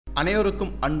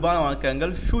அனைவருக்கும் அன்பான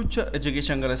வணக்கங்கள். ஃபியூச்சர்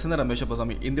எஜுகேஷன் சேர்ந்த ரமேஷ்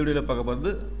பசாமி. இந்த வீடியோவில் பார்க்க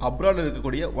போகிறது அப்ராடில்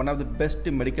இருக்கக்கூடிய one of the best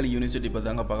medical university பற்றி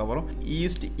தாங்க பார்க்க போகிறோம்.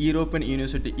 East European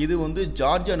university. இது வந்து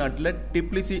ஜார்ஜியா நாட்டில்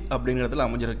டிப்லிசி அப்படிங்கிறதுல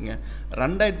அமைஞ்சிருக்குங்க.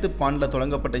 2012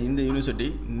 தொடங்கப்பட்ட இந்த யூனிவர்சிட்டி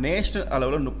நேஷனல்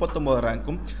அளவில் 39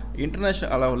 ரேங்க்கும்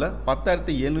இன்டர்நேஷ்னல் அளவில்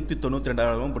 10,792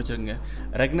 அளவும் பிடிச்சிருக்குங்க.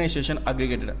 ரெகனைசேஷன்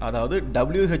அக்ரிகேட்டட், அதாவது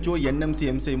WHO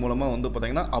NMC மூலமாக வந்து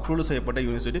பார்த்தீங்கன்னா அப்ரூவல் செய்யப்பட்ட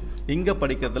யூனிவர்சிட்டி. இங்கே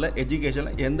படிக்கிறதுல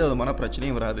எஜுகேஷனில் எந்த விதமான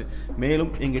பிரச்சனையும் வராது. மேலும்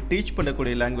இங்கே டீச்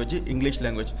பண்ணக்கூடிய லாங்குவேஜ் இங்கிலீஷ்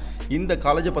லாங்குவேஜ். இந்த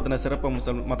காலேஜை பற்றின சிறப்பு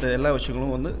மற்ற எல்லா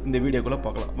விஷயங்களும் வந்து இந்த வீடியோக்குள்ளே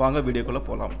பார்க்கலாம். வாங்க வீடியோக்குள்ளே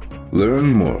போகலாம். Learn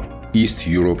more. East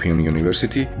European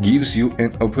University gives you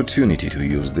an opportunity to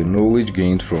use the knowledge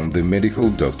gained from the medical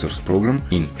doctors program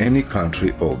in any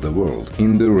country of the world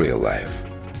in the real life.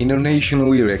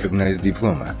 Internationally recognized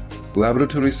diploma,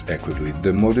 laboratories equipped with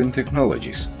the modern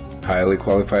technologies, highly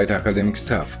qualified academic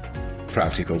staff,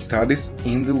 practical studies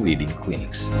in the leading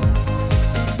clinics.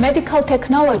 Medical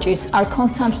technologies are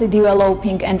constantly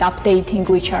developing and updating,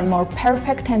 which are more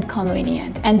perfect and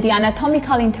convenient. And the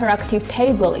anatomical interactive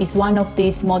table is one of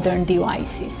these modern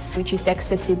devices, which is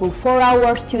accessible for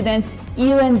our students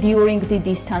even during the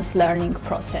distance learning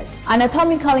process.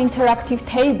 Anatomical interactive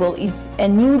table is a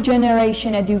new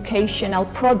generation educational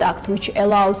product which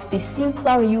allows the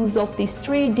simpler use of the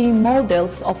 3D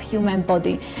models of human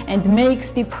body and makes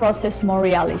the process more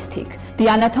realistic. The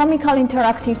anatomical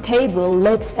interactive table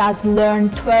lets us learn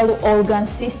 12 organ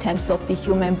systems of the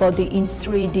human body in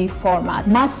 3D format: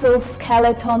 muscles,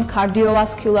 skeleton,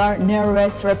 cardiovascular,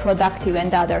 nervous, reproductive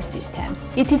and other systems.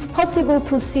 It is possible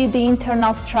to see the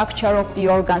internal structure of the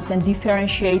organs and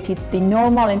differentiate the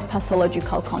normal and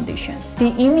pathological conditions.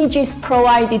 The images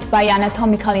provided by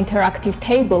anatomical interactive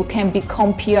table can be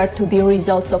compared to the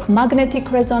results of magnetic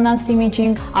resonance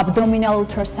imaging, abdominal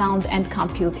ultrasound and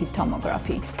computed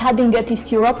tomography. Studying at East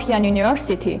European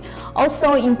University also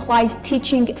implies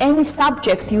teaching any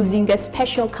subject using a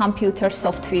special computer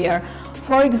software.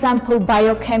 For example,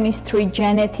 biochemistry,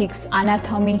 genetics,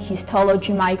 anatomy,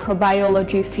 histology,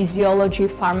 microbiology, physiology,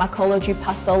 pharmacology,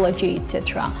 pathology, etc.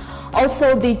 Also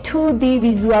the 2D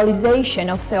visualization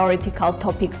of theoretical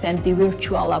topics and the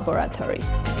virtual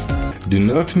laboratories. Do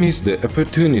not miss the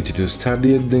opportunity to study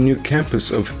at the new campus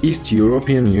of East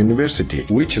European University,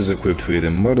 which is equipped with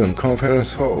modern conference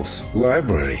halls,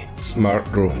 library, smart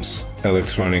rooms,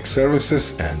 electronic services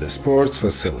and sports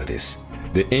facilities.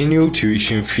 The annual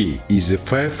tuition fee is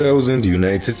 $5,000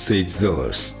 United States.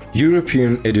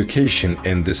 European education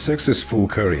and the successful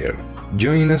career.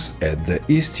 Join us at the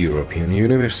East European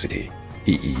University,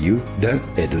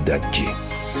 eeu.edu.g.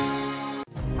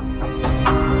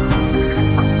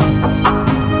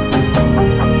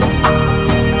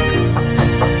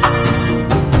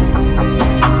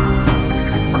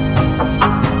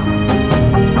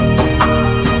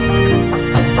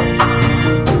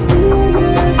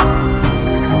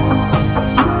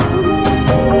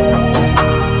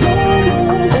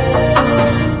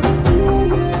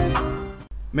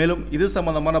 மேலும் இது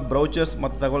சம்பந்தமான brochures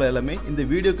மற்ற தகவல் எல்லாமே இந்த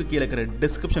வீடியோக்கு கீழே இருக்கிற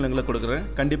டிஸ்கிரிப்ஷன் லிங்கில் கொடுக்குறேன்.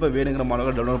 கண்டிப்பாக வேணுங்கிற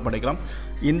மாணவர்கள் டவுன்லோட் பண்ணிக்கலாம்.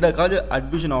 இந்த காலேஜ்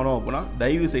அட்மிஷன் ஆகணும் அப்படின்னா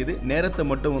தயவு செய்து நேரத்தை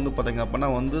மட்டும் வந்து பார்த்தீங்க அப்படின்னா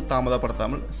வந்து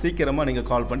தாமதப்படுத்தாமல் சீக்கிரமாக நீங்கள்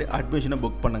கால் பண்ணி அட்மிஷனை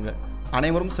புக் பண்ணுங்கள்.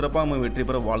 அனைவரும் சிறப்பாக வெற்றி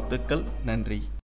பெற வாழ்த்துக்கள். நன்றி.